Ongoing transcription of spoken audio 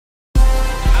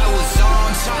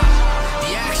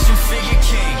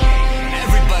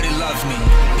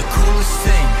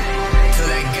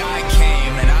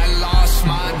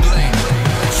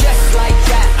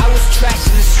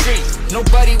street,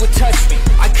 nobody would touch me,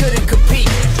 I couldn't compete.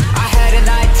 I had an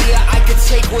idea, I could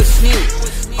take what's new.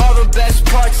 All the best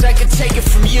parts, I could take it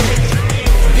from you.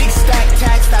 Big stack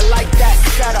taxed, I like that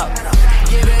setup.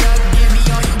 Give it up, give me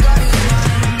all you got is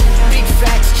mine. Big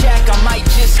facts check, I might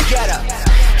just get up.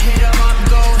 Hit 'em up,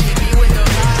 go, hit me with the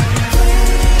line.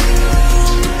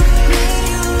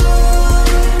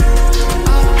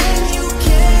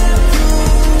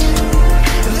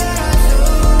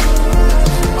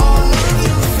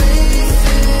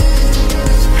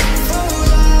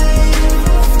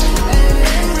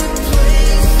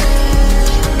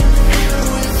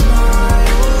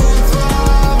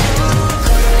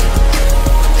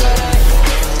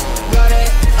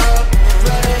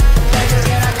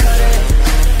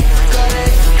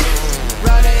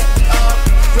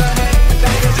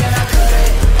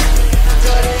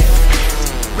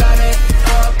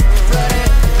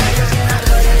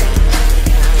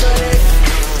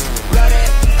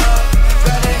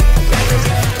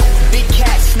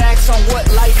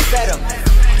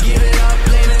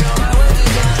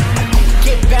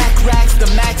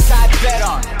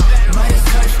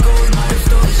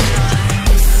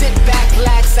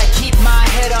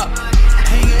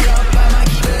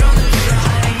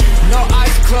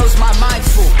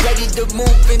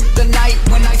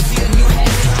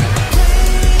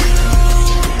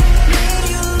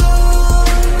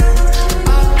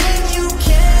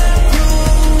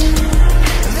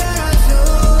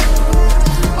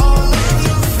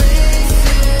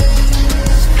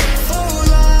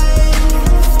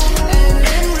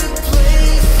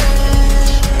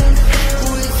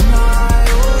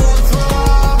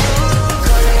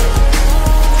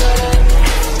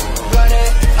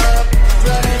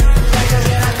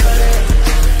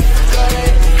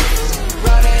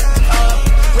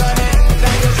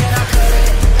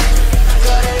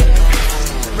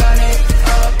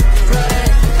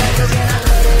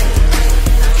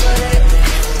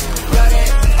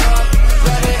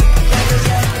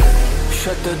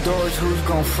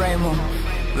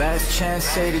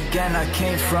 Say it again, I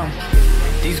came from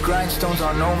these grindstones.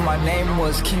 I know my name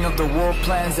was king of the world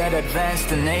plans that advanced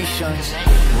the nations.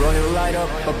 Royal light up,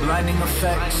 a blinding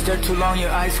effect. Stare too long,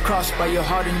 your eyes crossed by your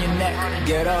heart and your neck.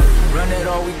 Get up, run it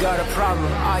all, we got a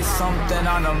problem. Eye something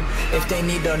on them, if they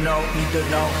need to know, need to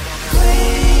know.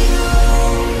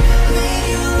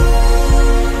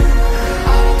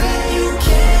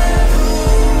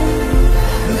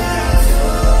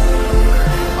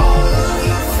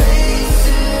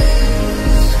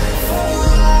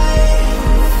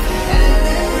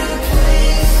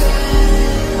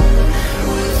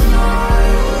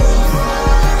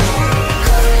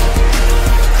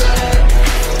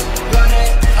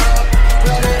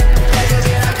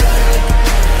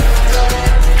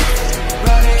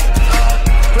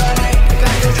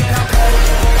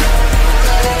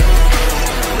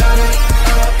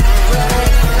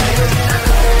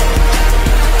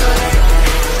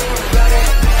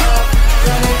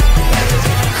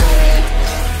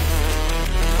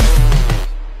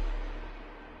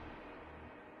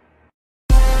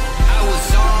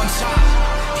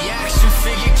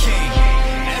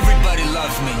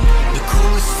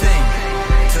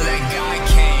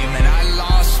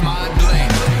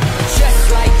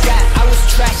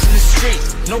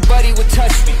 Nobody would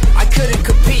touch me, I couldn't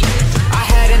compete. I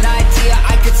had an idea,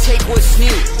 I could take what's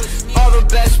new. All the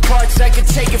best parts, I could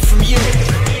take it from you.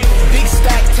 Big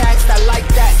stack taxed, I like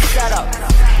that setup.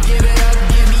 Give it up,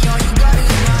 give me all you got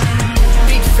is mine.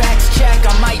 Big facts check,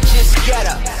 I might just get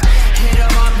up. Hit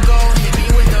 'em up, go, hit me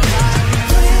with the line.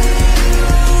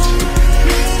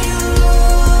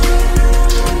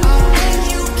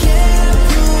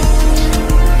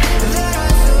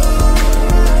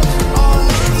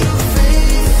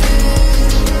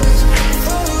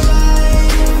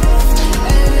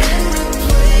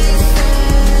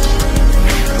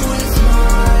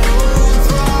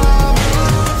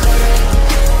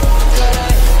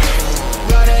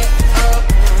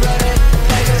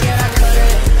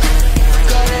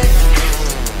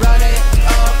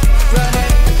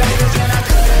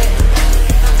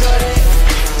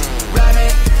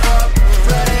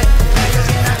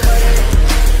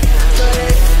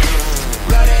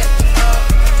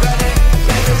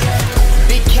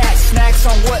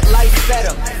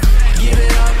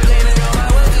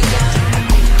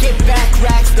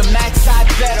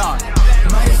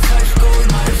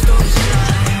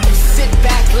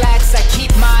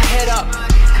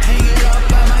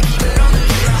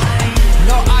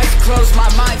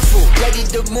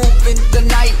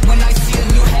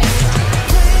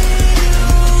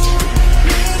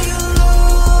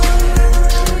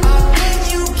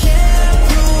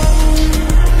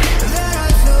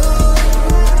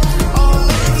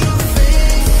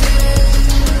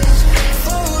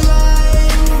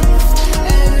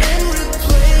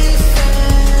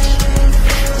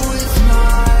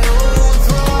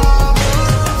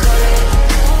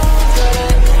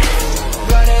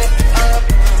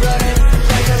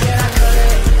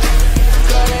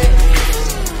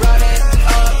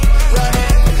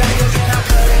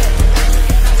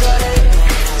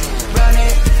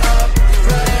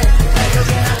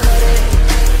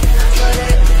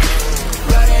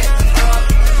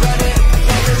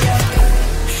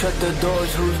 the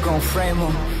doors, who's gon' frame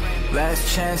them?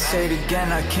 Last chance, say it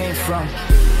again, I came from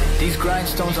these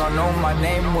grindstones, I know my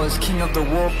name was king of the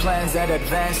war plans that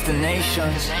advanced the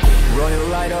nations. Royal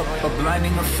light up, a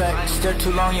blinding effect. Stare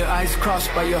too long, your eyes crossed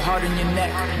by your heart and your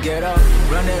neck. Get up,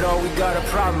 run it all, we got a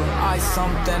problem. Eyes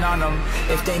something on them,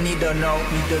 if they need to know,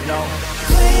 need to know.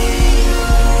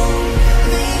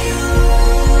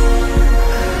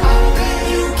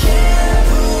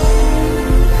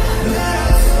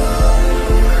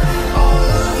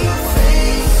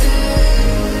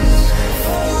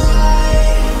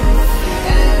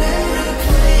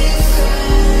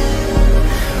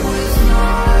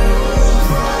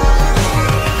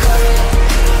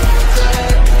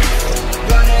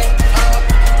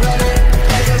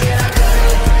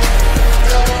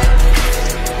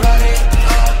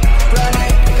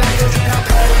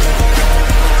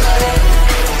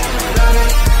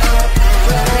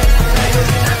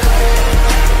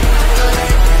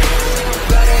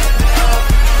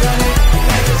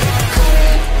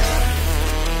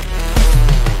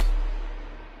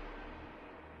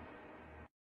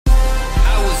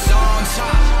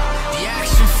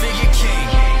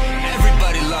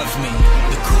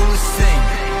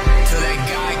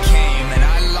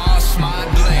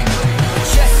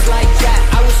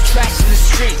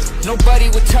 Nobody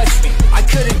would touch me, I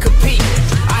couldn't compete.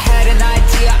 I had an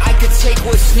idea, I could take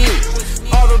what's new.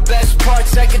 All the best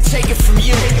parts, I could take it from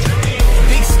you.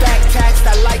 Big stack taxed,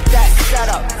 I like that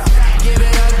setup. Give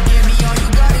it up, give me all you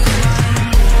got is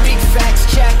mine. Big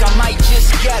facts check, I might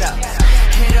just get up.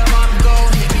 Hit 'em up, go,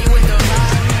 hit me with the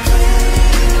vibe.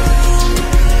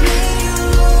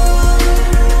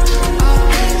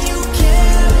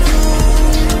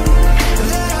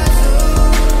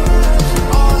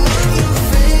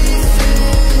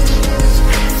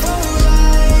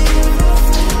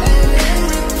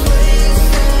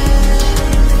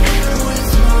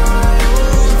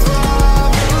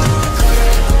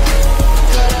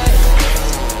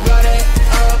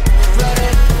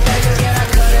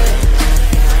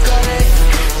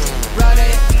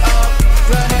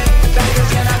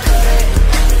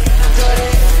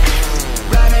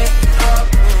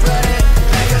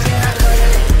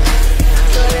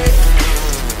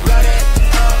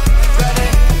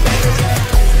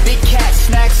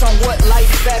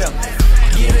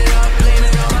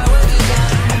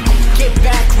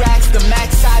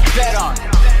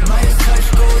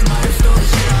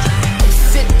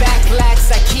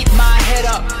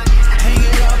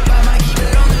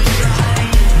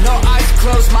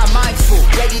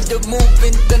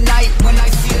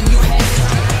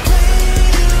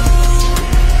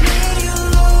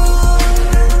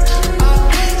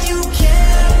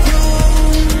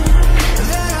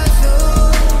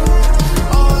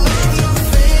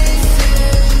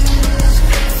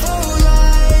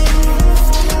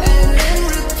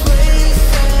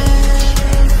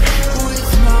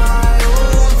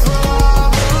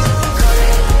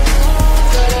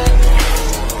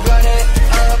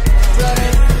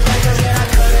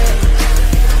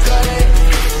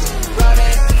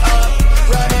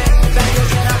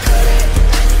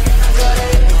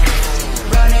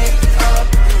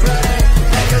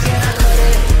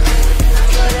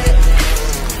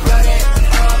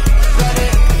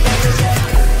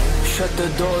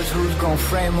 Who's gon'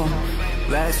 frame them?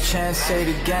 Last chance, say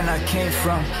it again, I came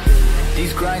from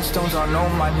these grindstones, I know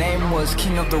my name was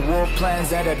king of the war plans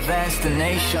that advanced the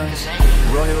nations.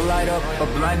 Royal light up, a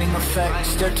blinding effect.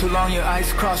 Stare too long, your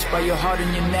eyes crossed by your heart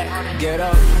and your neck. Get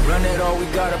up, run it all, we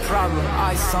got a problem.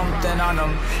 Eyes something on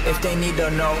them, if they need to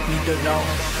know, need to know.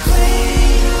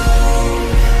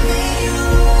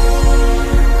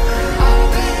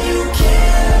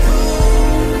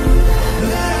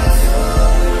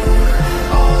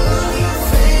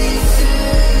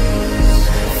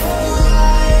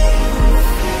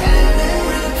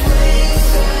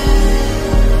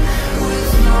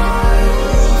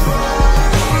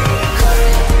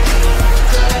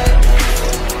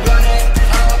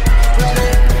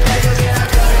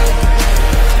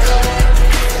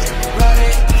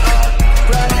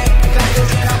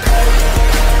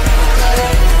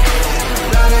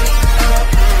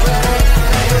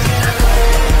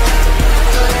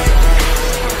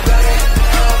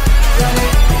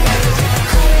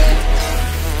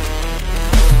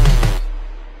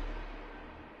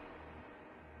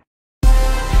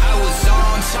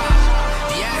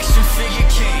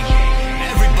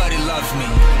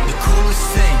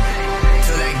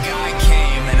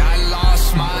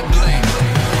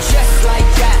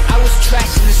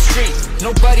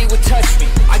 Nobody would touch me,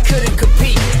 I couldn't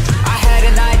compete. I had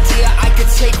an idea, I could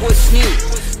take what's new.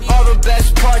 All the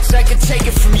best parts, I could take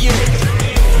it from you.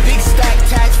 Big stack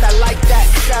tax, I like that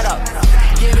setup.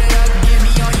 Give it up, give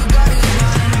me all you got is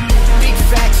mine. Big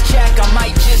facts check, I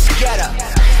might just get up.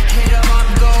 Hit 'em up,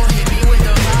 go, hit me with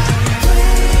the vibe.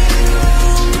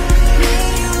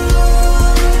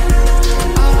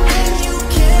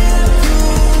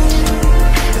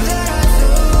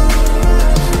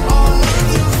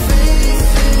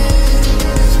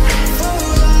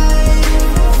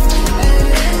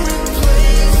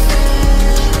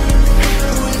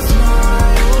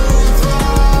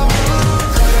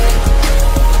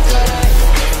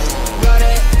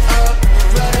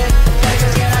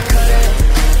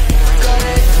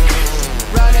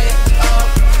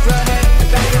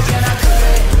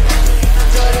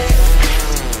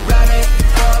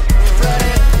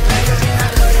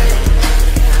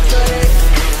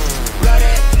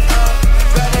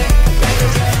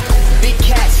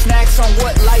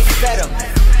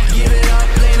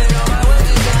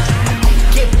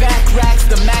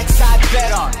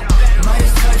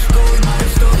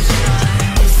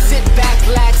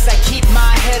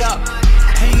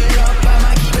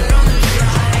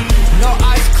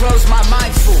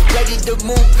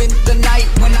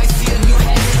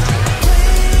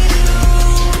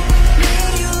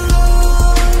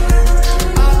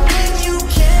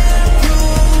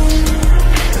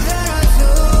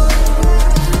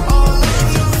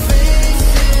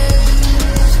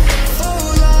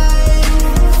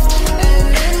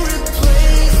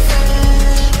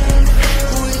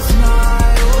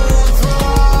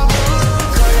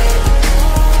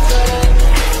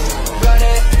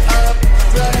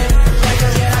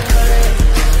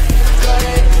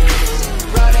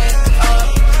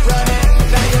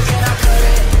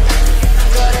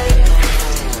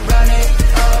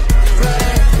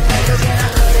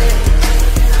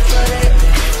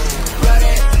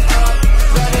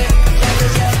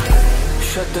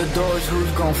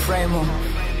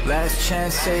 Last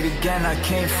chance, say it again, I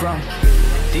came from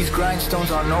these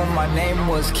grindstones. I know my name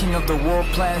was king of the world,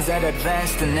 plans that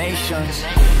advanced the nations.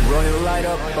 Royal light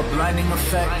up, a blinding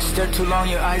effect. Stare too long,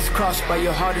 your eyes crossed by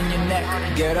your heart and your neck.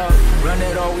 Get up, run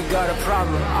it all, we got a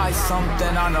problem. Eye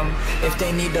something on them, if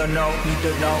they need to know, need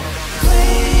to know.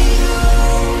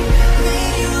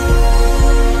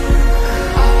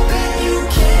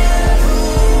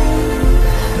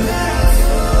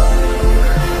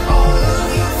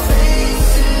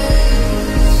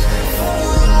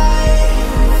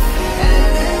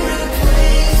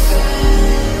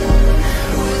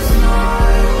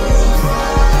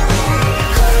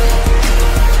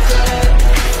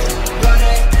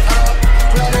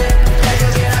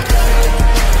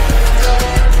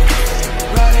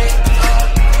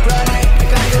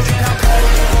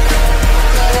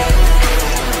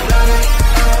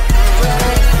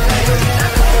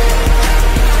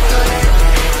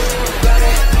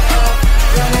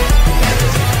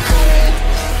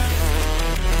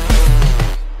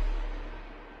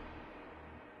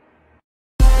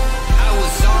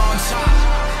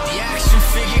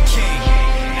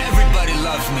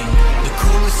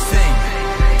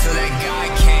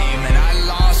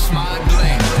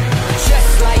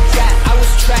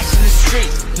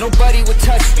 Nobody would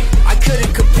touch me, I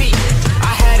couldn't compete.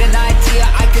 I had an idea,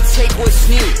 I could take what's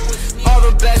new. All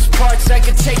the best parts, I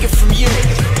could take it from you.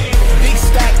 Big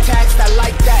stack tax, I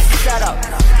like that setup.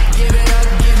 Give it up,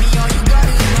 give me all you got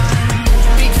is mine.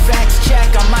 Big facts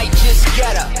check, I might just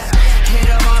get up. Hit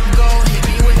 'em up, go, hit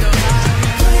me with the vibe.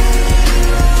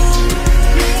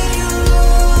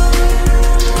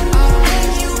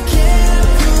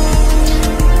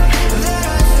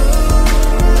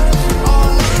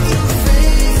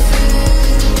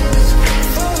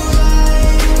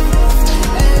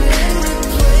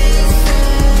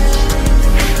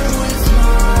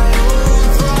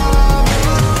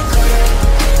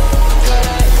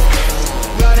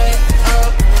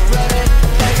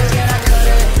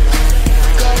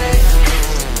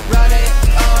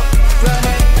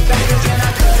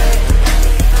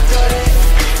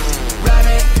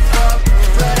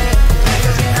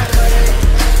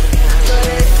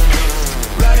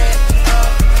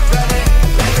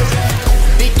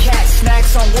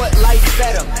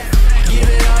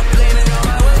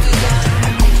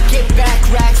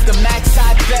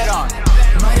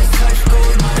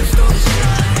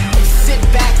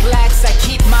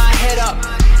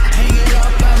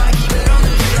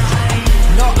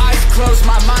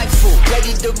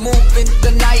 Move in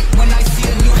the night when I see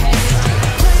a new headline.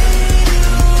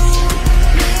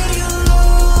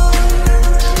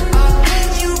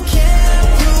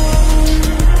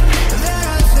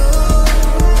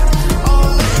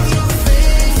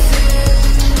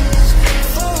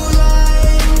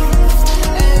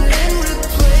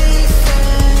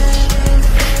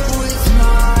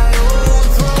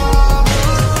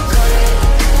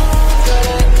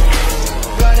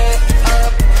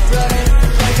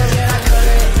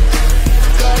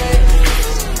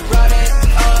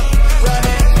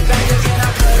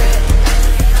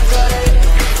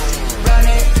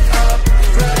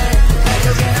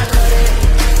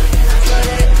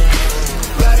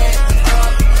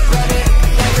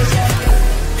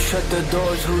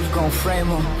 gon' frame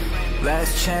them?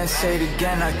 Last chance, say it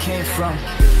again, I came from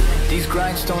these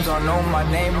grindstones. I know my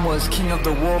name was king of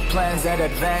the world, plans that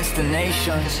advanced the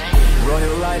nations.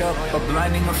 Royal light up, a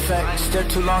blinding effect. Stare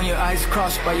too long, your eyes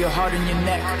crossed by your heart and your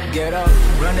neck. Get up,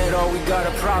 run it all, we got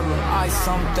a problem. Eyes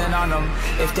something on them,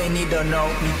 if they need to know,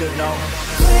 need to know.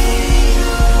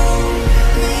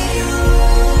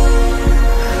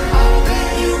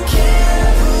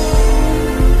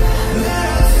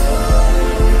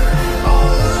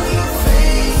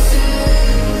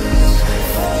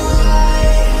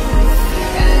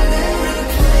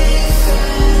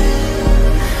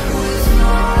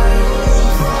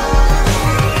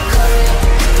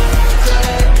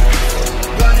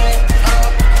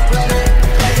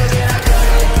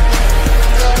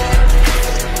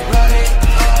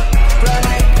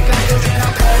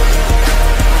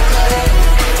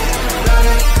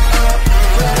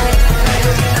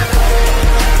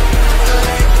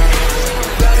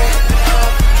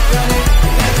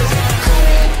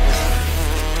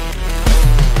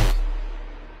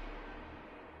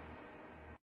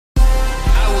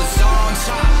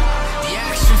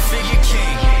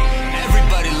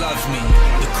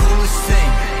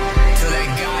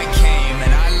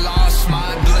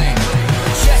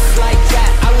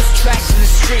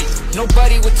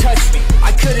 Nobody would touch me,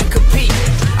 I couldn't compete.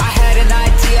 I had an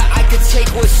idea, I could take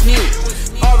what's new.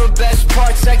 All the best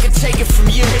parts, I could take it from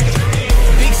you.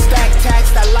 Big stack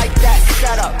taxed, I like that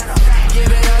setup. Give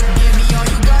it up, give me all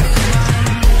you got is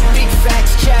mine. Big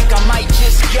facts check, I might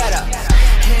just get up.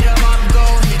 Hit 'em up, go,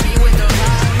 hit me with the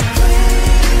line.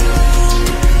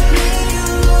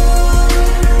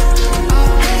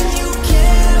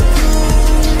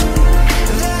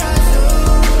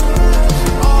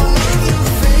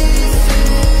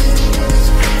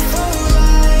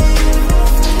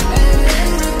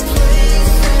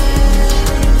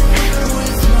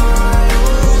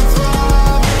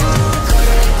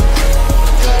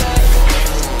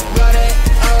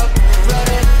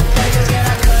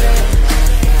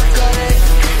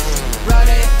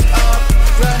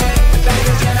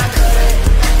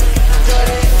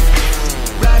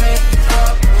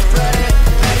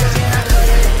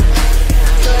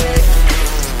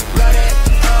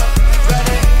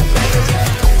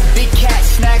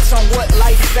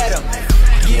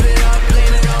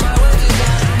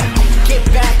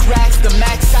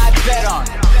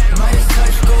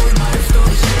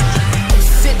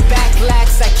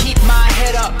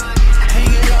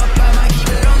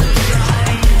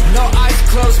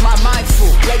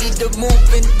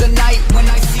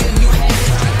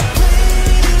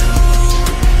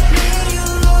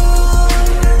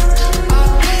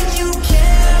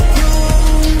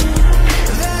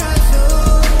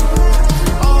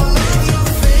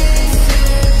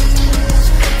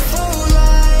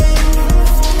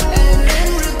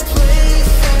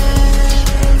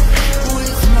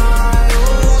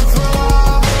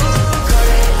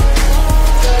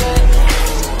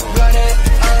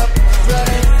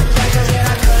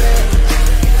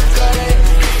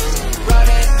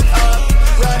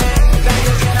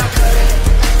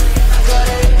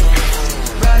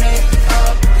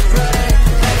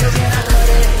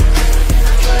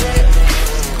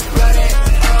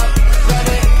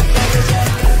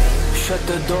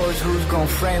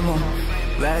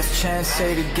 Last chance,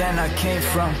 say it again, I came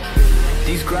from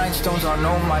these grindstones. I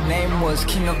know my name was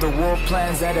king of the world,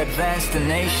 plans that advanced the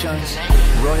nations.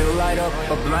 Royal light up,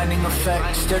 a blinding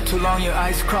effect. Stare too long, your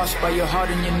eyes crossed by your heart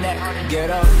and your neck. Get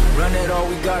up, run it all,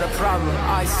 we got a problem.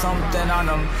 Eyes something on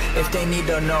them, if they need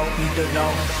to know, need to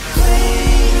know.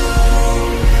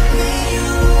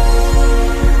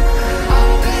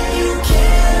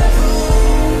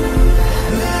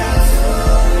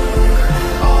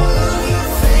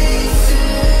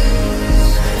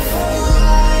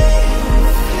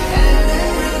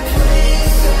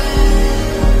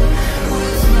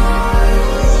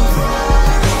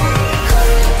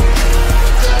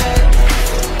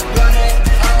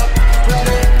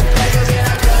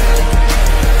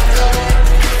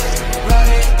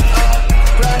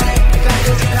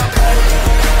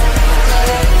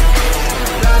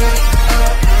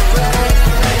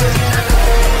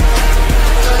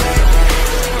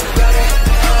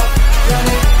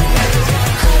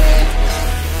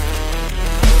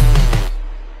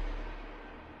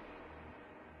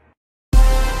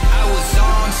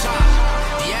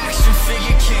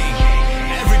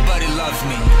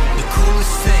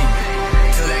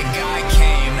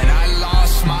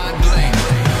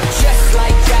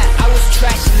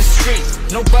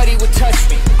 Nobody would touch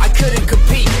me, I couldn't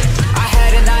compete. I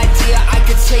had an idea, I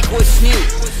could take what's new.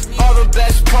 All the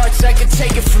best parts, I could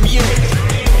take it from you.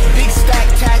 Big stack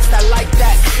taxed, I like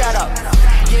that setup.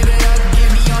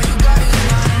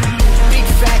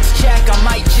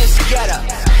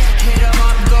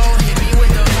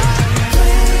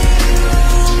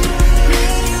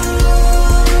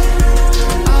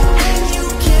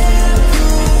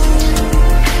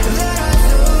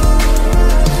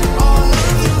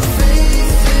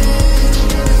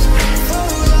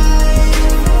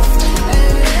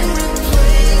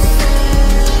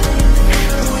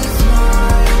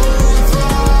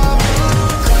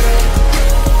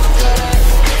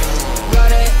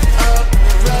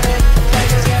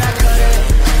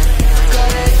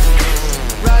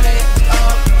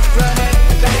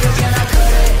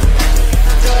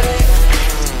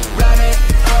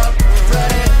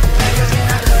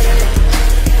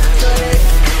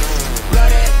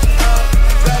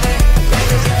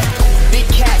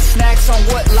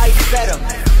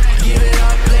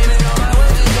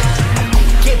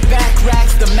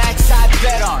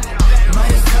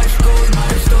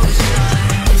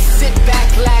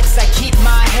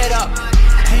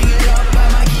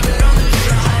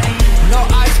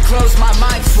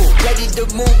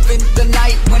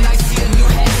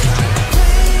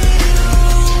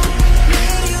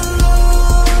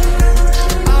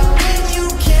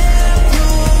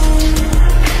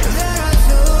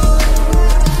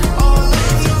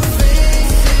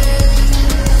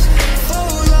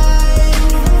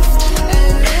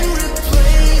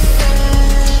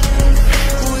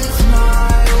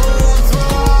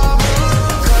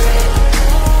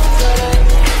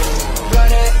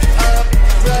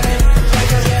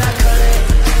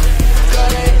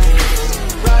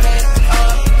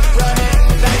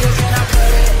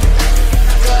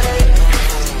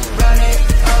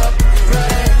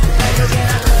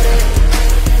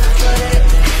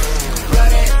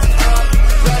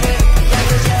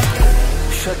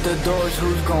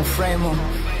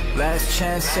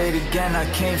 chance, say it again, I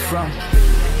came from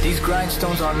these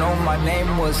grindstones. I know my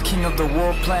name was king of the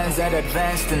war plans that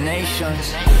advanced the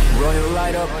nations. Royal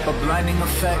light up, a blinding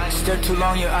effect. Stare too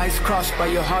long, your eyes crossed by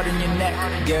your heart and your neck.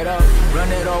 Get up,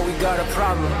 run it all, we got a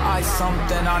problem. Eyes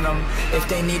something on them, if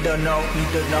they need to know,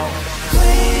 need to know.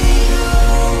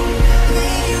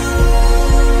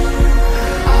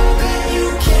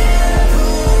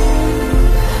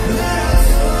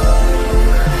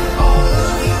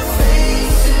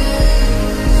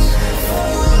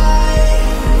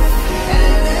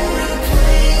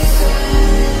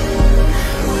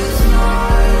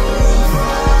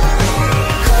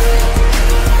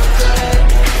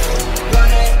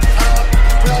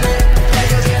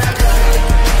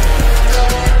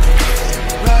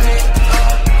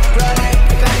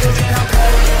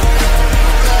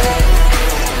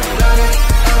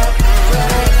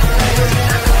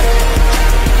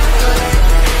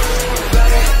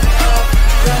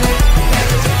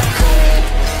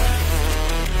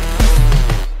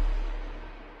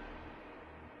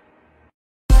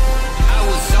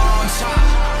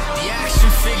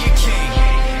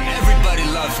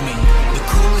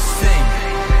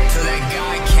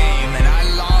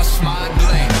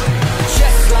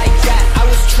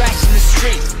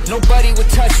 Nobody would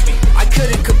touch me, I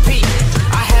couldn't compete.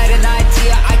 I had an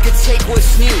idea, I could take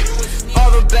what's new.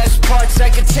 All the best parts, I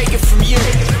could take it from you.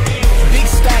 Big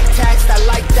stack taxed, I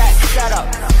like that setup.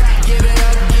 Give it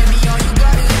up, give me all you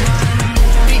got is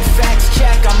mine. Big facts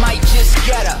check, I might just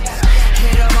get up.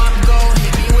 Hit 'em up, go,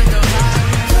 hit me with the line.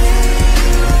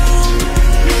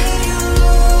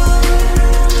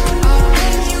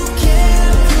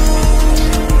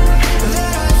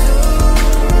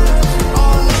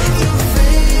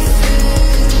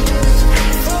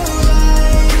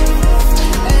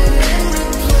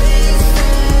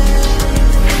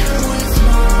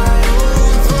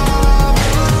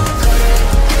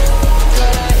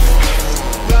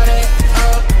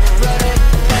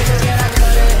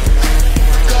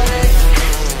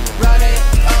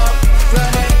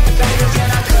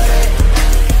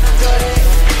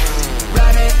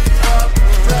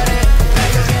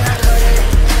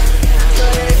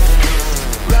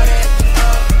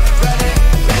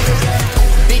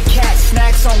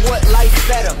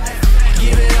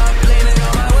 Give it up, blame it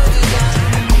on my well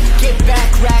design. Get back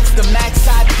racks, the max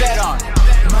I bet on.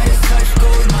 Might have touched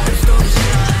gold, might have stole the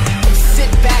shine.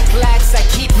 Sit back, lax, I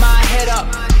keep my head up.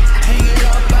 Hang it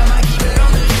up, I might keep it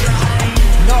on the shrine.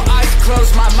 No eyes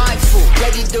closed, my mind full.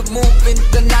 Ready to move in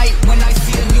the night when I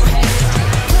see a new headshot.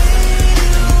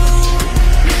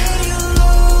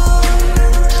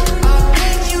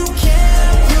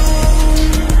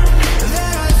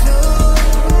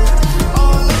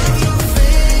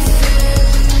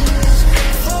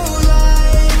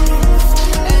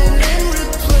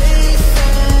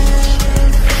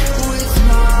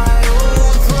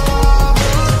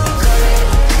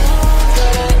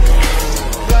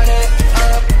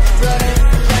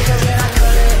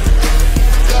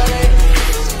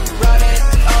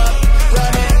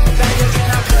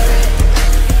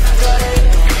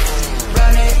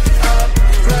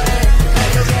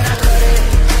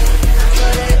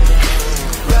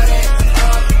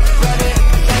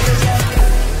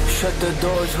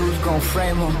 Who's gon'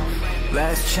 frame them?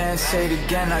 Last chance, say it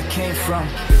again, I came from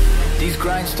these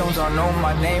grindstones. I know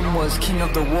my name was king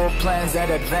of the war plans that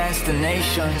advanced the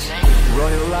nations.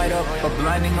 Royal light up, a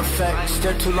blinding effect.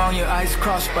 Stare too long, your eyes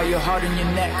crossed by your heart and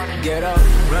your neck. Get up,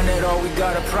 run it all, we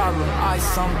got a problem. Eyes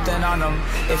something on them,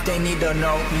 if they need to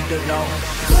know, need to know.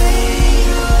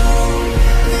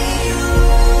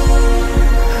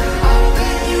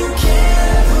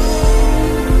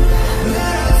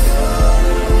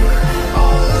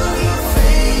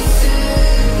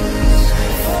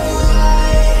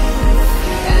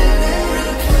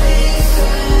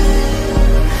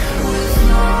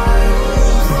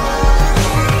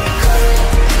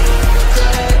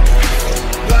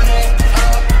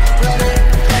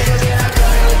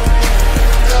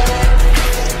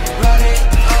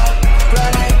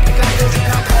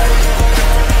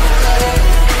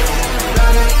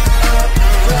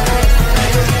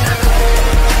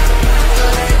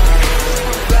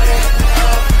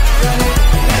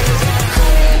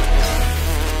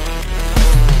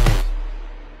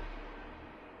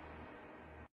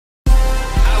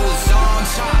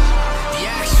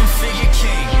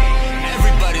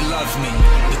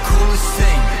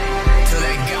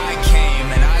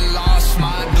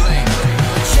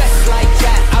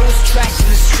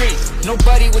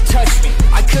 Nobody would touch me,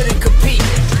 I couldn't compete.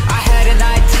 I had an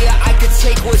idea, I could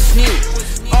take what's new.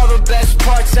 All the best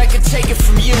parts, I could take it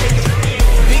from you.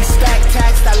 Big stack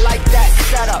taxed, I like that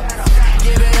setup.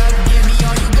 Give it up, give me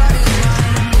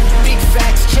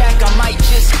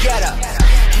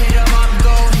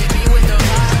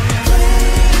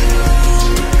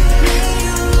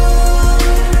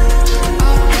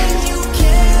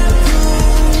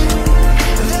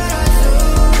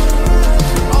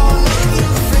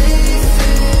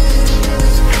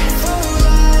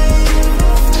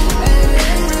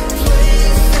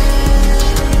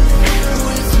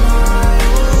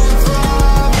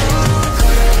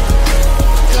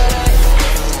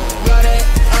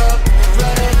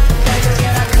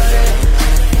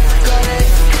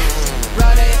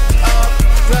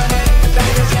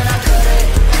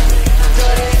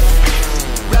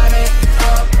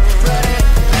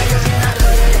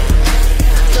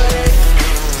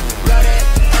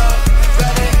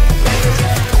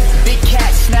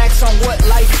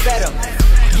fed them.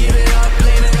 Give it up,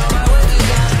 blame it on my well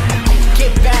design.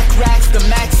 Get back racks, the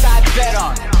max I bet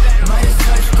on. Might as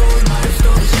touch gold, might as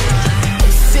stole the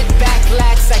shine. Sit back,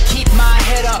 lax, I keep my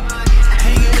head up.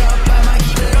 Hang it up, I might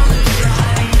keep it on the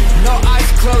shrine. No eyes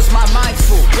closed, my mind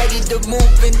full, ready to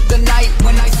move in the night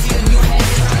when I see a new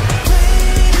headshot.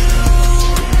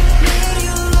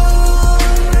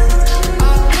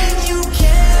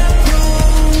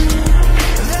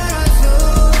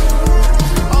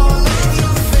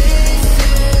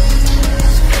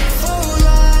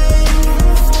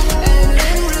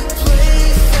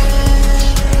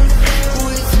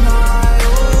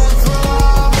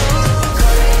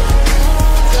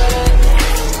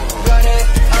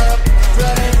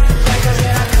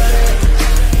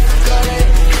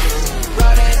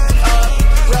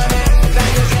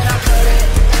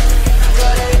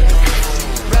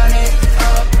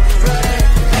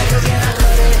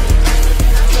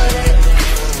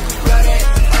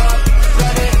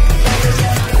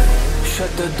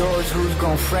 Who's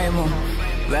gon' frame them?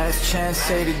 Last chance,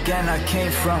 say it again, I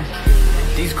came from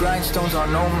these grindstones. I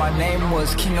know my name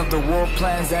was king of the war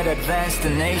plans that advanced the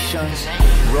nations.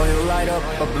 Royal light up,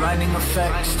 a blinding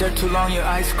effect. Stare too long, your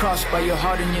eyes crossed by your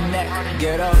heart in your neck.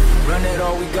 Get up, run it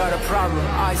all, we got a problem.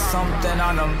 Eye something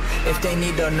on them, if they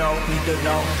need to know, need to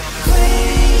know.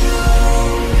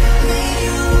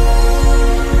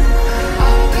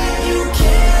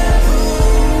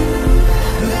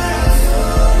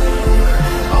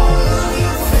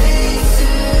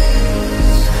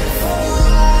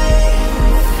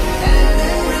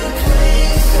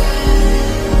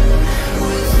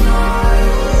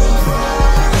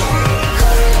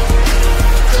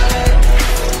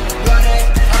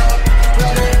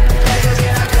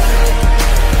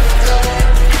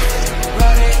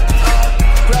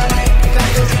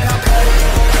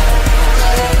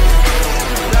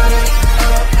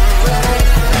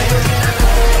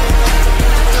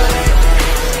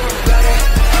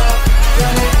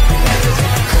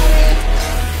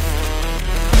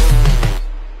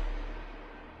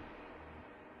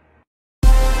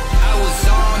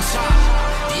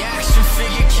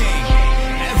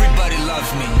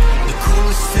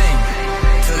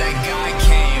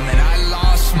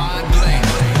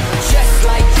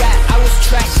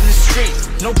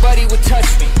 Nobody would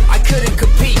touch me, I couldn't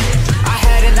compete. I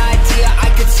had an idea, I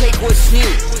could take what's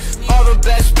new. All the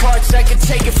best parts, I could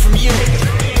take it from you.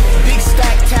 Big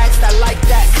stack taxed, I like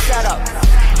that setup.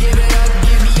 Give it up,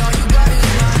 give me all you got is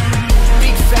mine.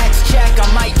 Big facts check,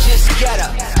 I might just get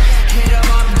up. Hit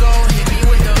 'em up, go, hit me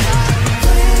with the line.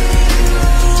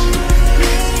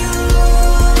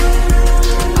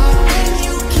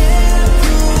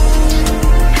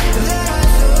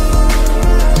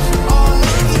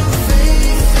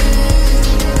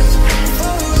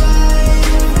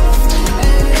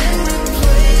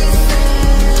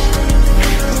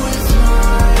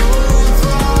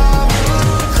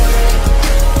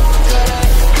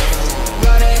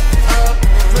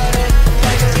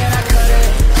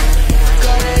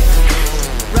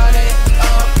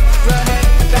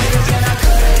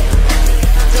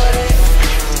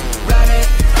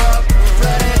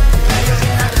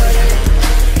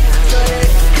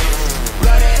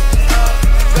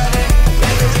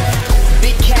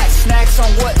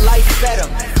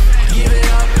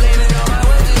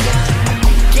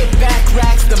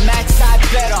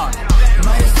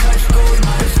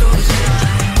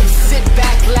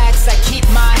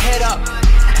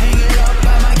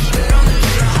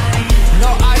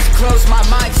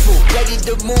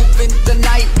 To move in the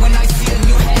night when I see a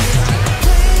new headshot.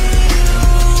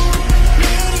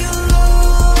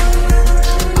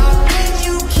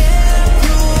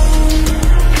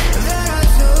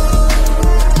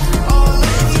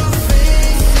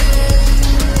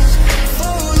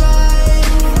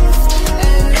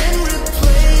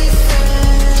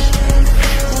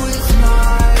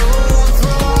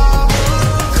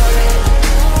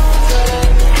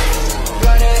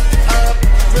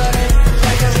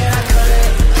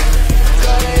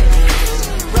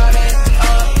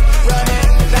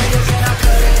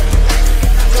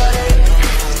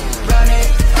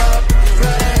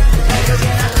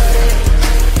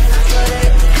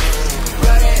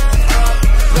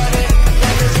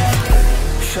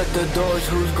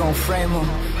 Who's gon' frame them?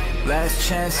 Last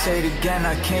chance, say it again,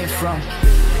 I came from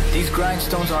these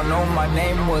grindstones. I know my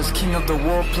name was king of the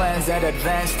war plans that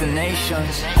advanced the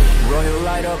nations. Royal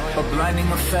light up, a blinding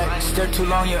effect. Stare too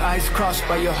long, your eyes crossed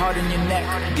by your heart in your neck.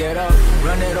 Get up,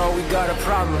 run it all, we got a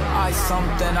problem. Eye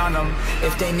something on them,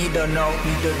 if they need to know,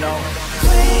 need to know.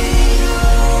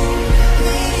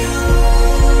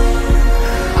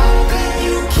 I bet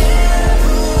you can't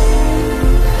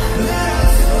prove that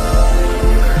I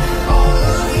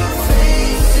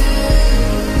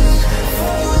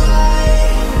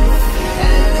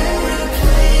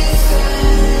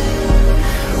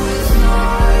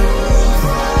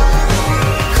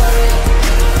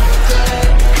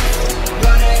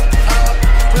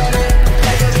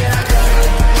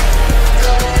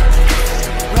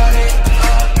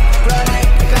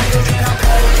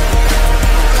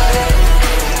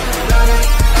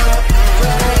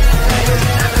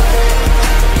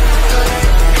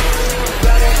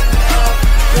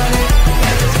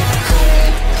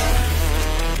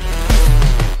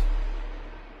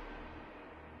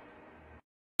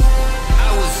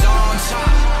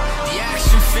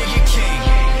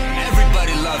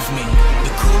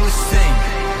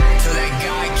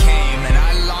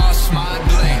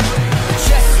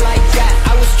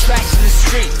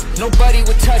street, nobody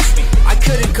would touch me, I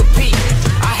couldn't compete.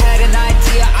 I had an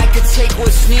idea, I could take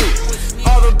what's new.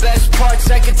 All the best parts,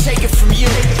 I could take it from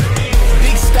you.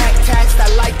 Big stack tax, I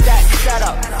like that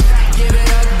setup. Give it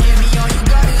up, give me all you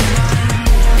got is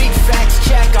mine. Big facts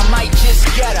check, I might just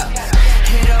get up.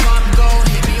 Hit 'em up, go,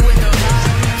 hit me with the line.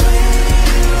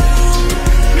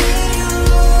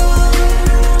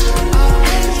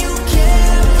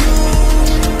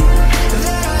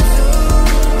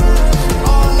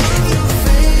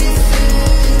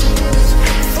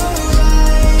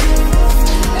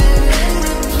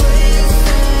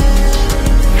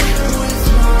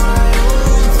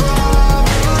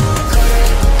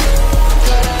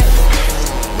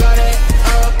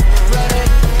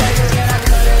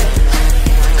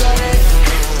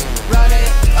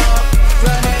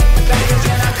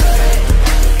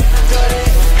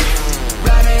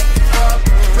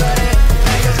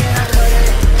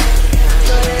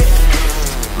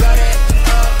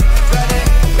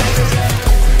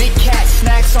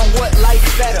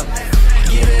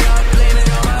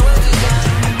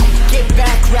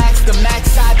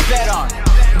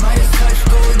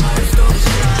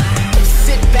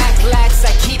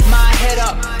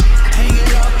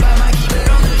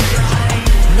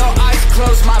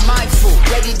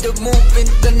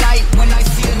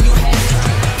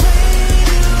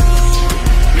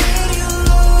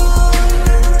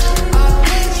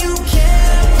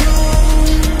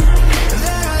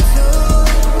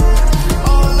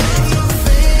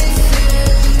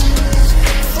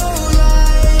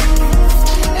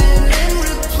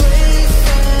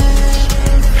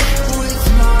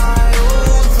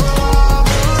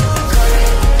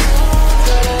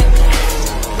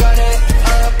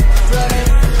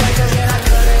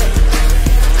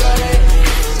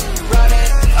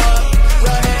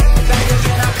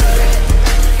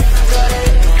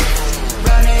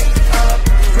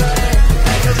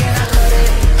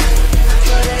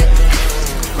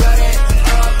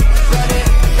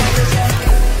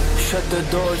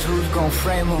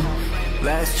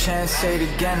 Say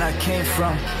it again, I came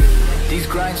from these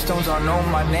grindstones. I know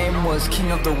my name was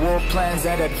king of the world plans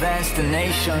that advanced the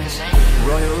nations.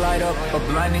 Royal light up, a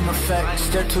blinding effect.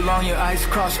 Stare too long, your eyes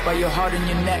crossed by your heart and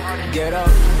your neck. Get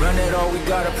up, run it all, we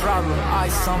got a problem.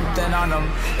 Eyes something on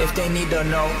them, if they need to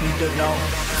know, need to know.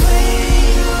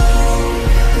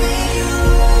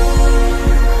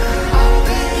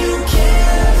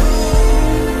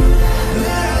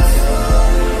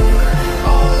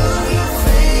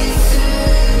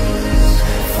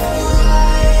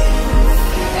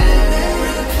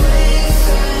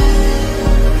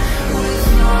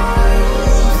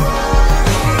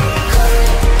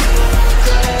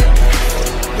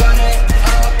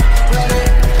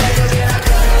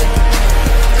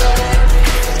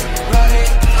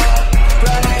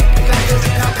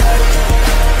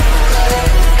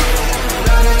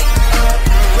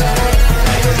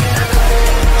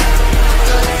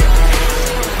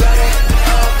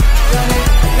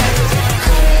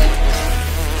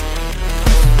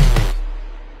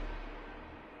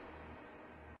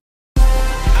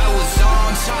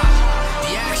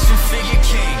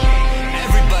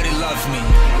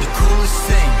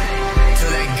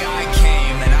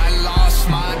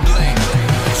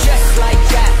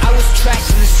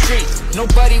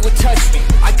 Nobody would touch me,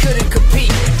 I couldn't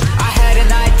compete. I had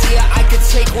an idea, I could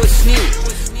take what's new.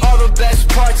 All the best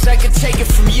parts, I could take it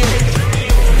from you.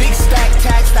 Big stack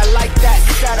tax, I like that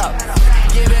setup.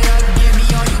 Give it up, give me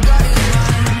all you got is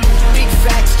mine. Big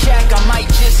facts check, I might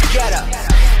just get up.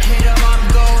 Hit 'em up,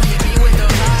 go, hit me with the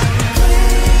line.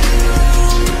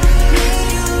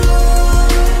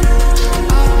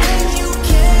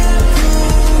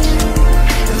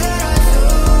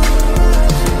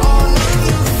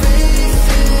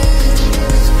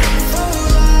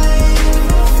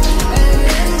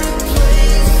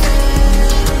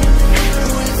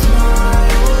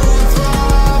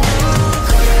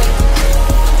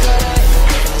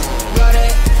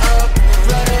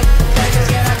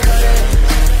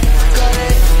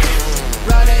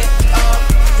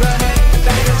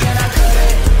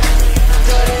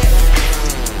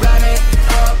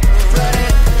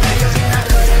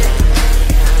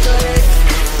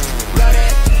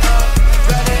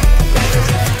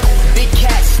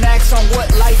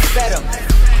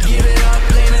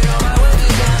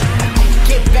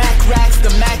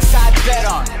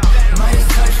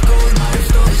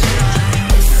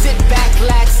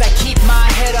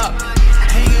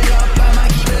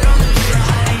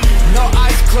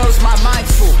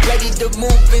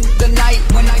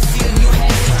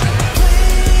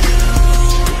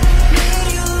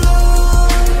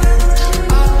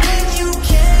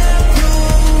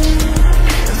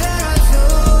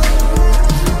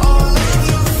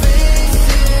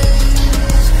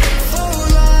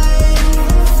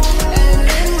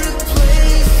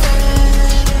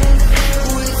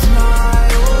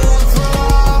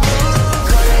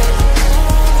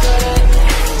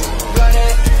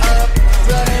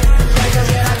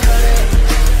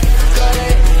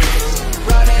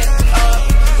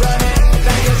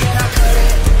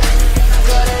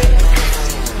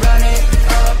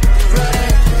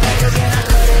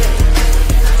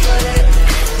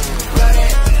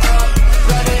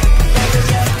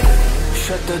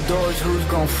 doors, who's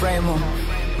gon' frame them?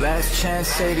 Last chance,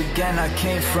 say it again, I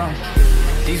came from.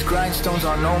 These grindstones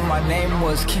all know my name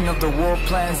was king of the war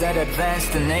plans that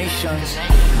advanced the nations.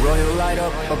 Royal light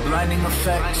up, a blinding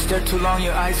effect. Stare too long,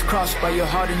 your eyes crossed by your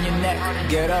heart in your neck.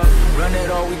 Get up, run it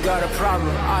all, we got a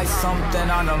problem. Eye something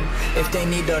on them, if they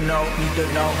need to know, need to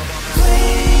know.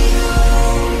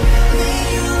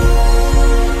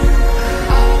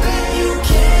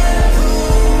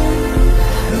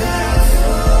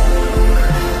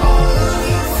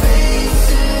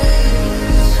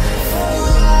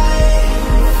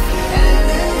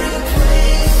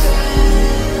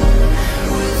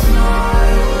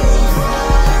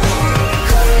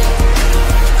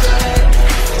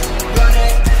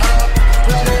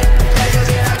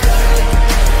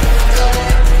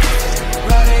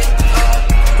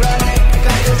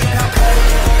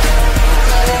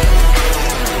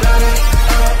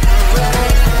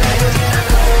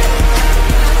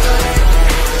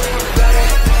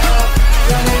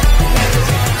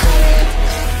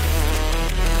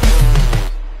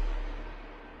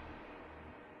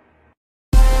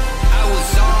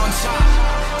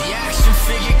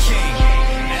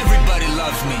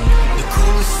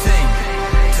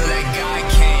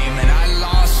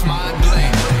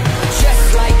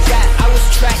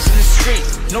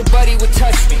 Nobody would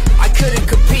touch me, I couldn't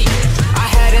compete. I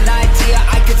had an idea,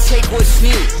 I could take what's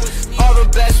new. All the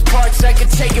best parts, I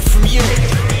could take it from you.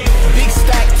 Big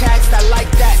stack taxed, I like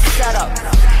that setup.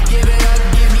 Give it up,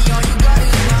 give me all you got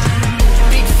is mine.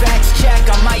 Big facts check,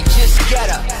 I might just get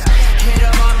up. Hit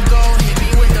 'em up, go, hit me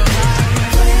with the line.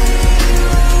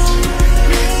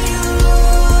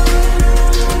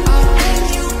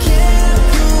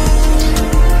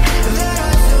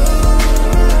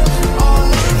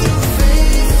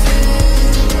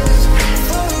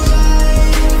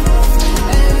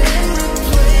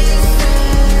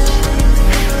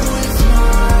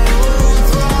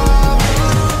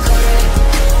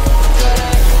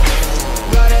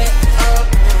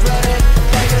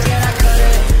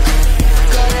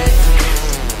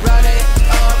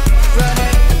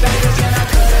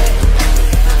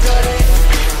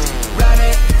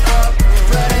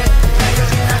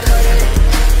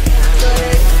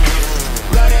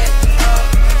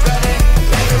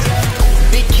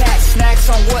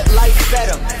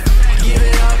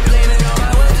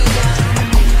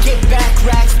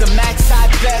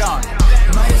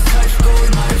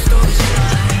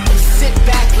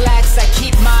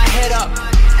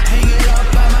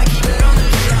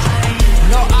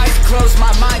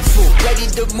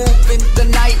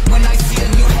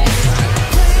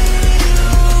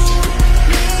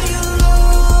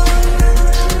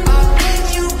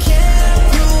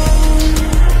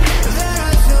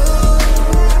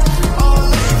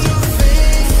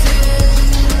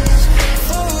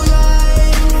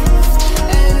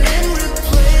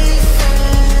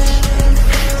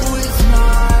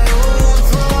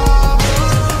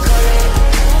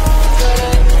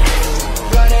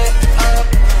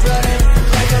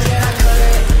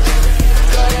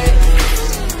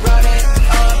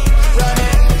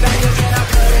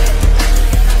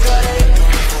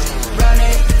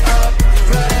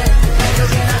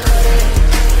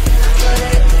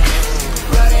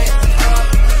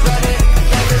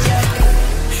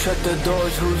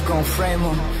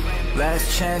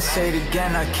 Last chance, say it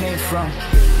again, I came from.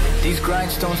 These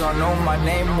grindstones all know my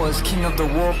name was king of the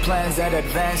war plans that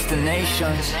advanced the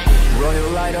nations. Royal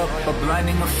light up, a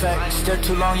blinding effect. Stare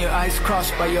too long, your eyes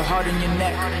crossed by your heart in your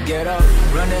neck. Get up,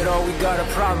 run it all, we got a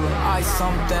problem. Eye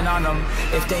something on them,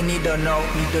 if they need to know,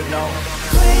 need to know.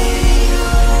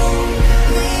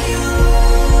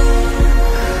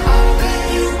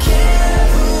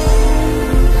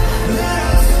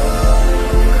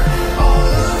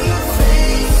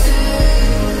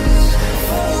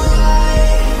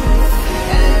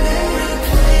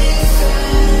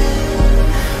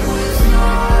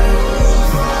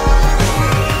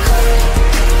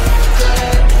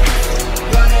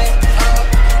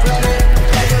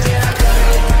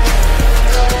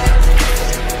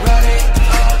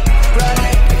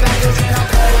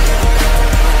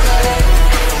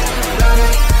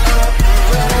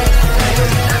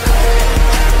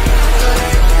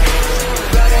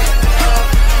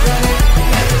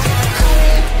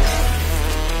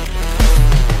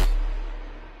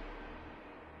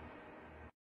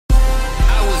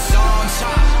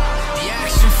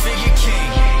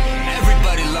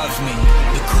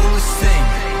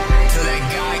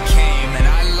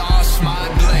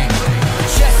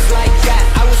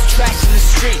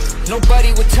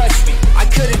 Nobody would touch me, I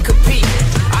couldn't compete.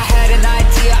 I had an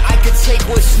idea, I could take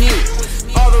what's new.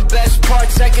 All the best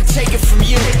parts, I could take it from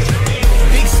you.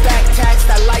 Big stack taxed,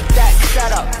 I like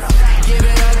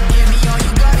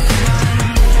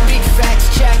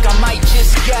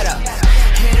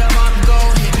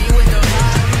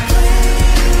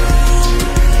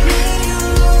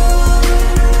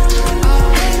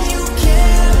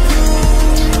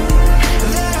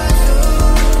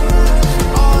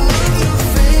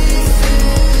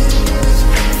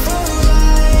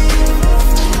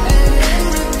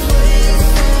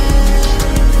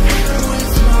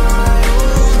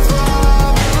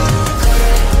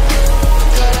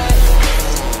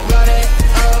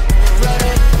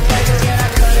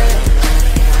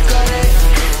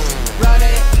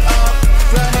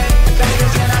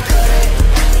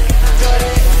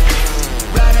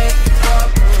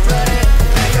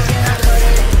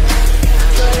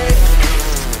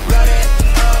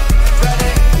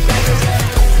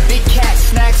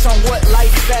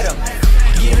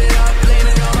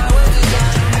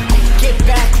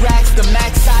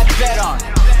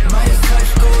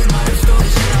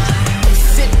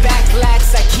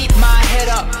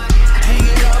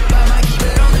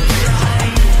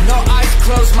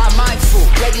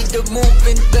to move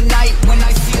in the night when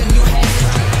I see a new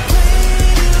headshot.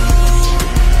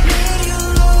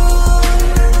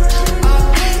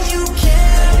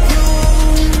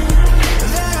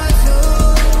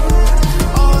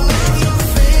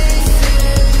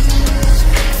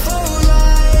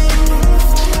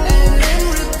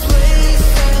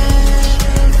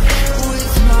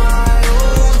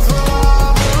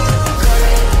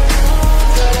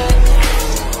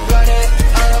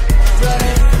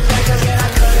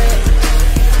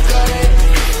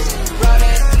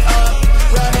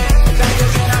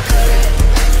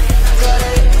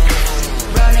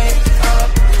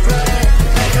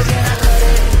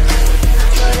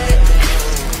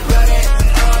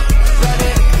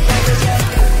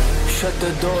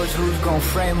 Who's gon'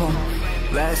 frame them?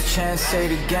 Last chance, say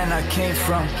it again, I came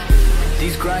from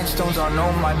these grindstones. I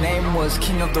know my name was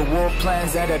king of the war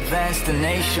plans that advanced the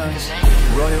nations.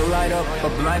 Royal light up, a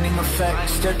blinding effect.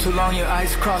 Stare too long, your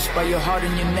eyes crossed by your heart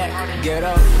and your neck. Get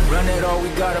up, run it all, we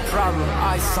got a problem.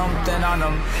 Eyes something on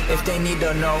them, if they need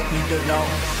to know, need to know.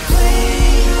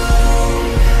 Play low,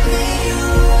 play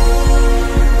low.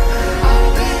 I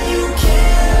bet you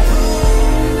can't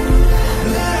prove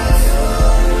that I took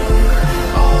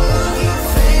all of your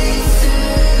faces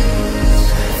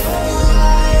for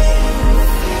life,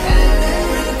 and then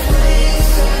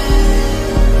replace them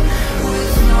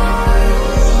with my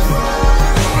old vibe.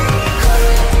 Cut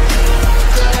it,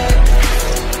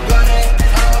 run it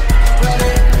up, run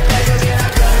it back again. I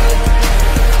cut it,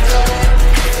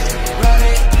 run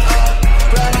it up,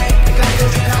 run it back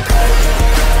again. I cut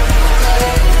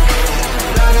it,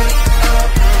 run it up,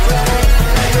 run it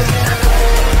back again. I cut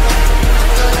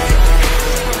it,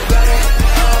 run it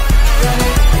up, run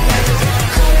it back again. I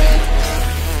cut it.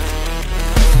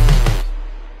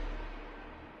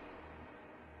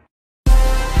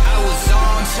 I was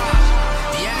on top,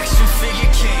 the action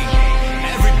figure king.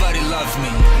 Everybody loved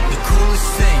me, the coolest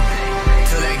thing,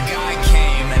 till that guy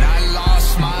came and I lost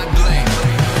my bling.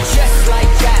 Just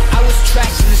like that, I was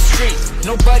trash in the street.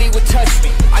 Nobody would touch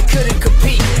me, I couldn't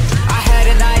compete. I had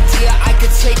an idea, I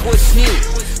could take what's new.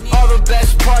 All the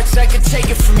best parts, I could take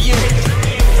it from you.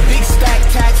 Big stack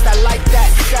taxed, I like that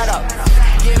setup.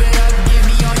 Give it up, give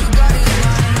me all you got is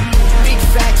mine. Big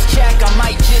facts check, I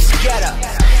might just get up.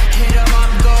 Hit 'em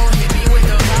up, go, hit me with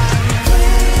the vibe.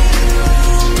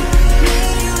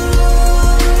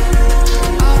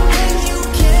 I bet you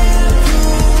can't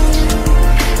prove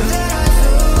that I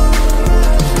took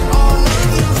all of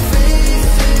your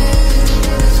faces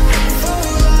for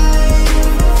life,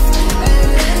 and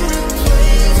then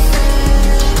replace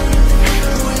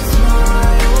them with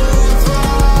my old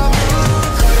vibe.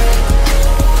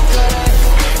 Cut it,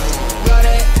 run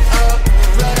it up,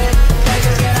 run it back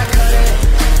again. I cut it,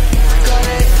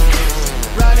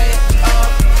 run it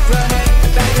up, run it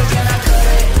back again. I cut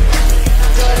it,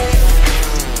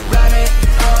 run it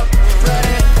up, run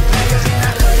it back again.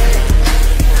 I cut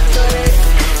it,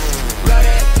 run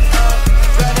it up,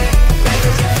 run it back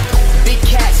again. Big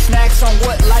cat snacks on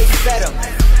what life fed 'em.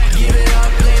 Give it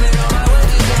up, blame it on my well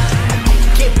design.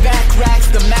 Get back racks,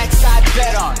 the max I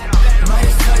bet on. Might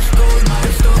as touch gold, might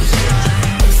as stole the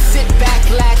shine. Sit back,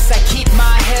 lax, I keep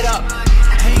my head up.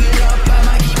 Hang it up, I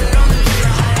might keep it on the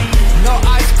shrine. No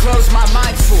eyes closed, my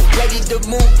mind full, ready to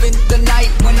move in the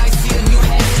night when I see a new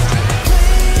headshot.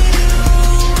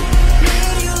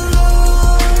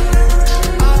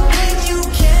 I bet you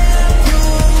can't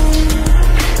prove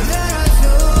that I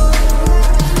took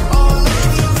all of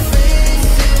your faces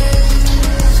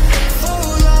for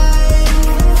life,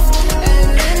 and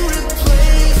then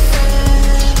replace them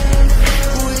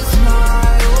with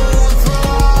my old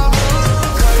vibe.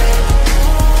 Cut it,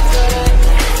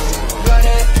 run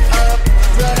it up,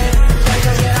 run it back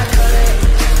again. I cut it,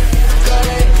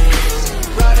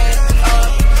 run it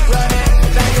up, run it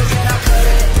back again. I cut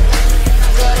it,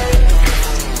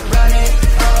 run it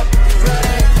up, run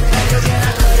it back again.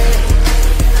 I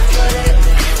cut it,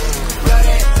 run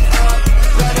it up,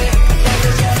 run it back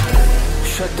again.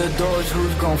 Shut the doors,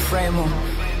 who's gon' frame them?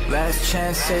 Last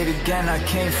chance, say it again, I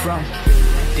came from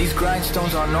these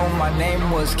grindstones. I know my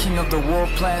name was king of the war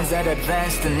plans that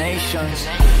advanced the nations.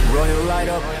 Royal light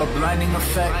up, a blinding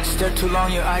effect. Stare too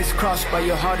long, your eyes crossed by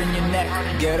your heart and your neck.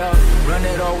 Get up, run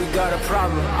it all, we got a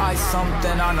problem. Eyes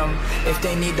something on them, if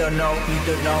they need to know, need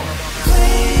to know.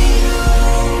 Play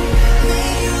low,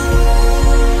 play low.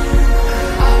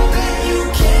 I bet you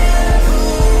can't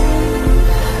prove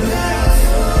that I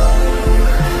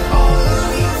took all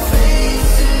of your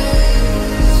faces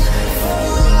for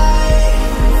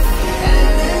life,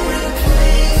 and then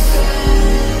replace them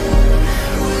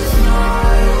with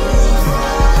my old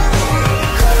vibe.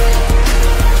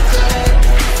 Cut it,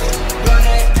 run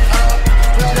it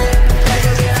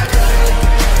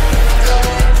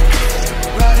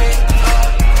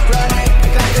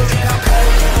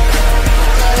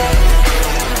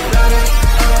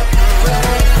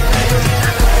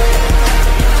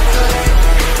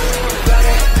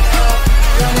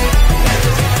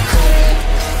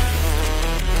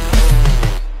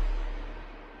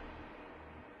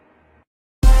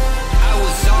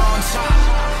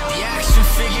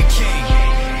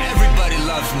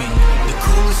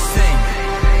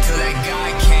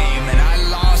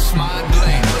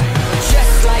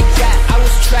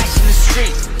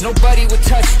nobody would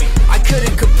touch me, I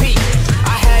couldn't compete.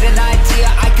 I had an idea,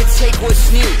 I could take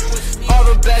what's new. All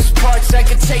the best parts, I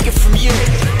could take it from you.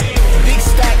 Big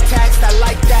stack taxed, I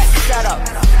like that setup.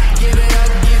 Give it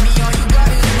up, give me all you got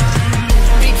is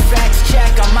mine. Big facts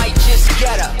check, I might just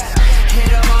get up.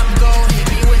 Hit 'em up, go, hit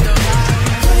me with the line.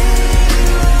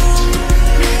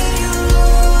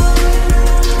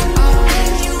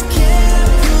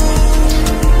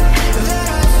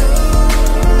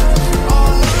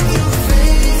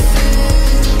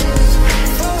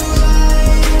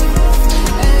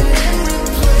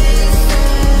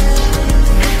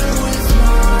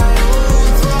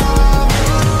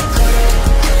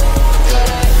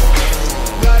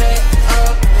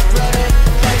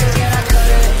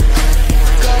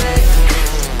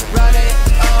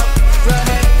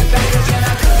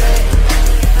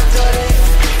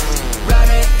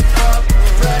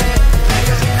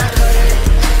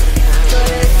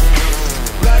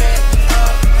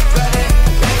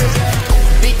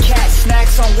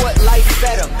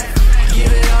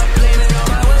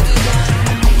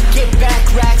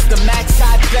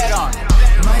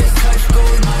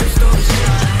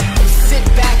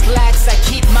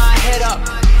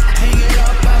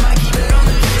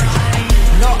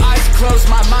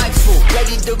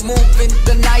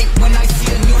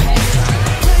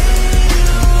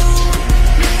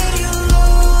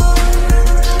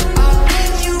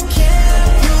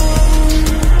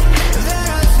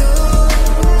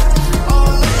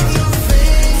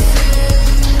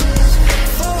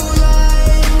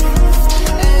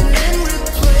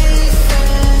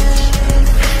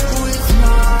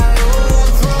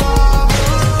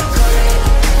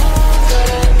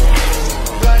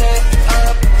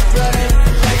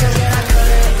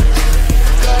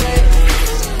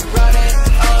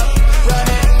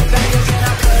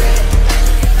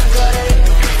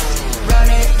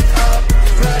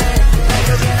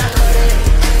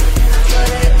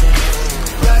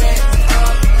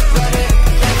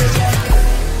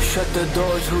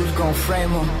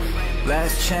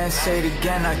 Last chance, say it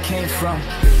again, I came from.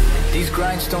 These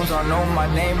grindstones all know my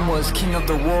name was king of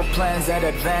the war plans that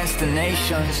advanced the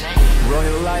nations.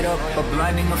 Royal light up, a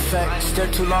blinding effect. Stare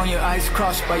too long, your eyes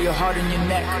crossed by your heart and your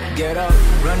neck. Get up,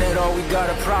 run it all, we got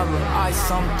a problem. Eye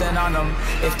something on them,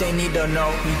 if they need to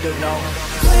know, need to know.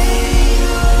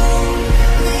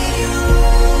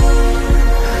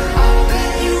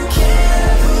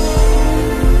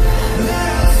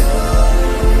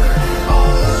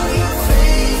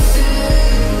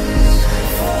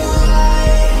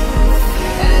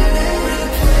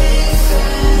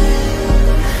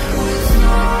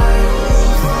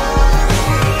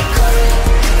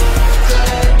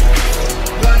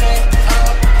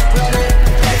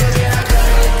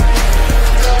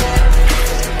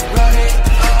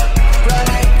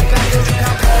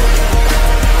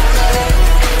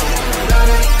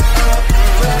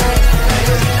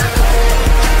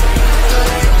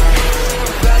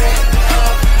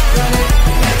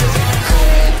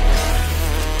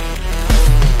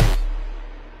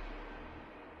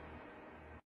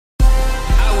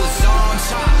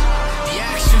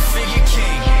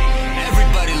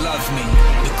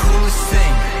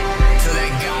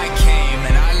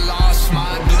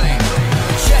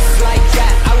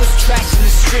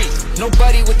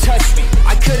 Nobody would touch me,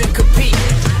 I couldn't compete.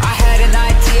 I had an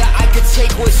idea, I could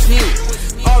take what's new.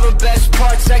 All the best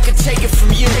parts, I could take it from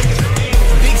you.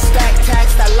 Big stack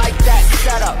taxed, I like that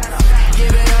setup. Give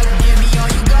it up, give me all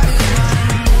you got is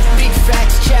mine. Big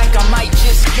facts check, I might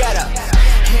just get up.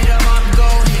 Hit 'em up, go,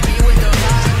 hit me with the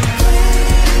line.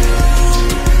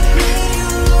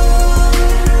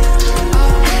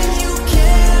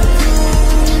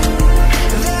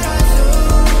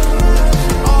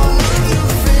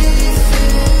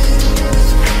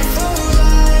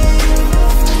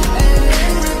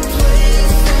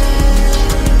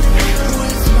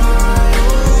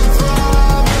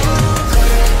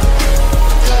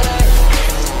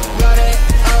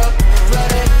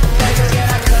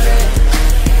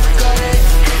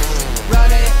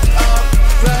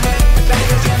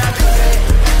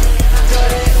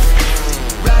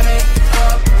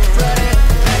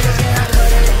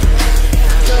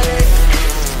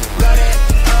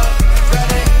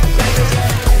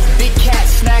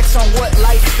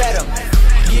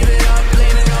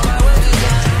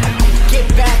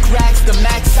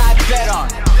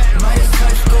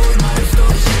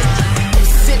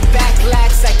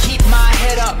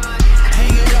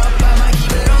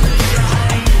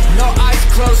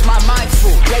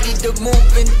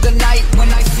 Move in the night when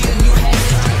I see a new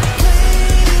headshot.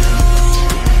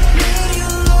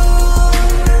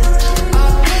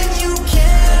 All that you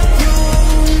can do,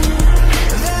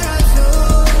 that I do.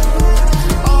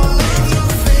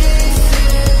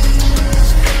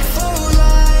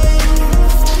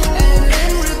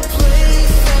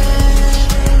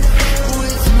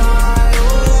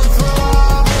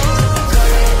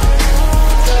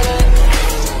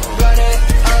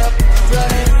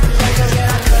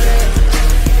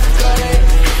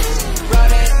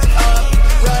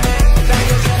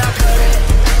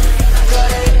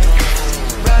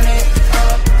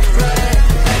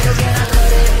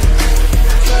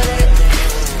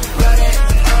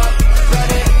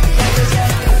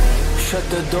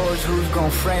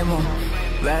 frame them.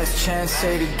 Last chance,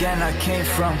 say it again, I came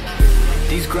from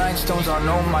these grindstones. I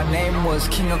know my name was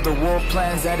king of the war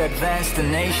plans that advanced the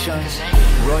nations.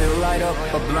 Royal light up,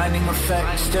 a blinding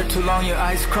effect. Stare too long, your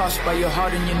eyes crossed by your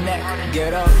heart and your neck.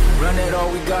 Get up, run it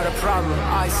all, we got a problem.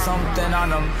 Eyes something on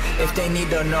them, if they need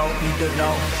to know, need to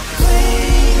know.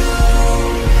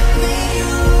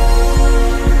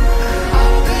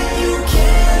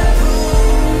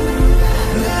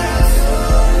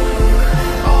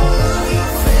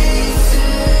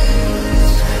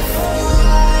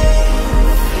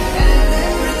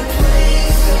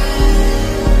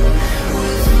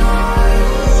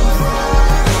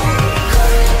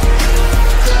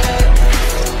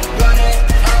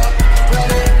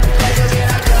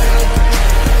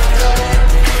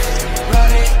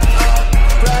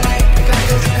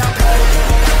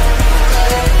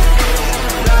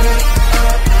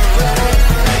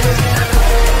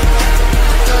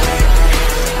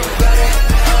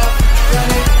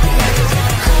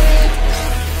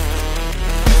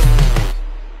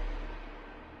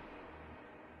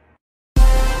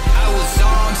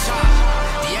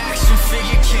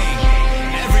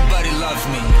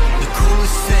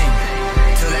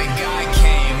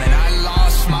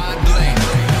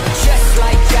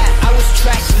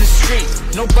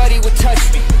 Nobody would touch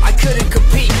me, I couldn't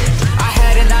compete. I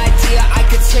had an idea, I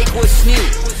could take what's new.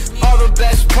 All the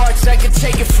best parts, I could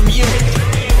take it from you.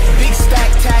 Big stack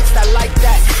taxed, I like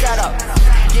that setup.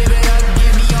 Give it up,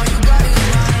 give me all you got is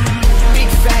mine. Big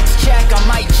facts check, I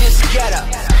might just get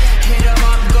up.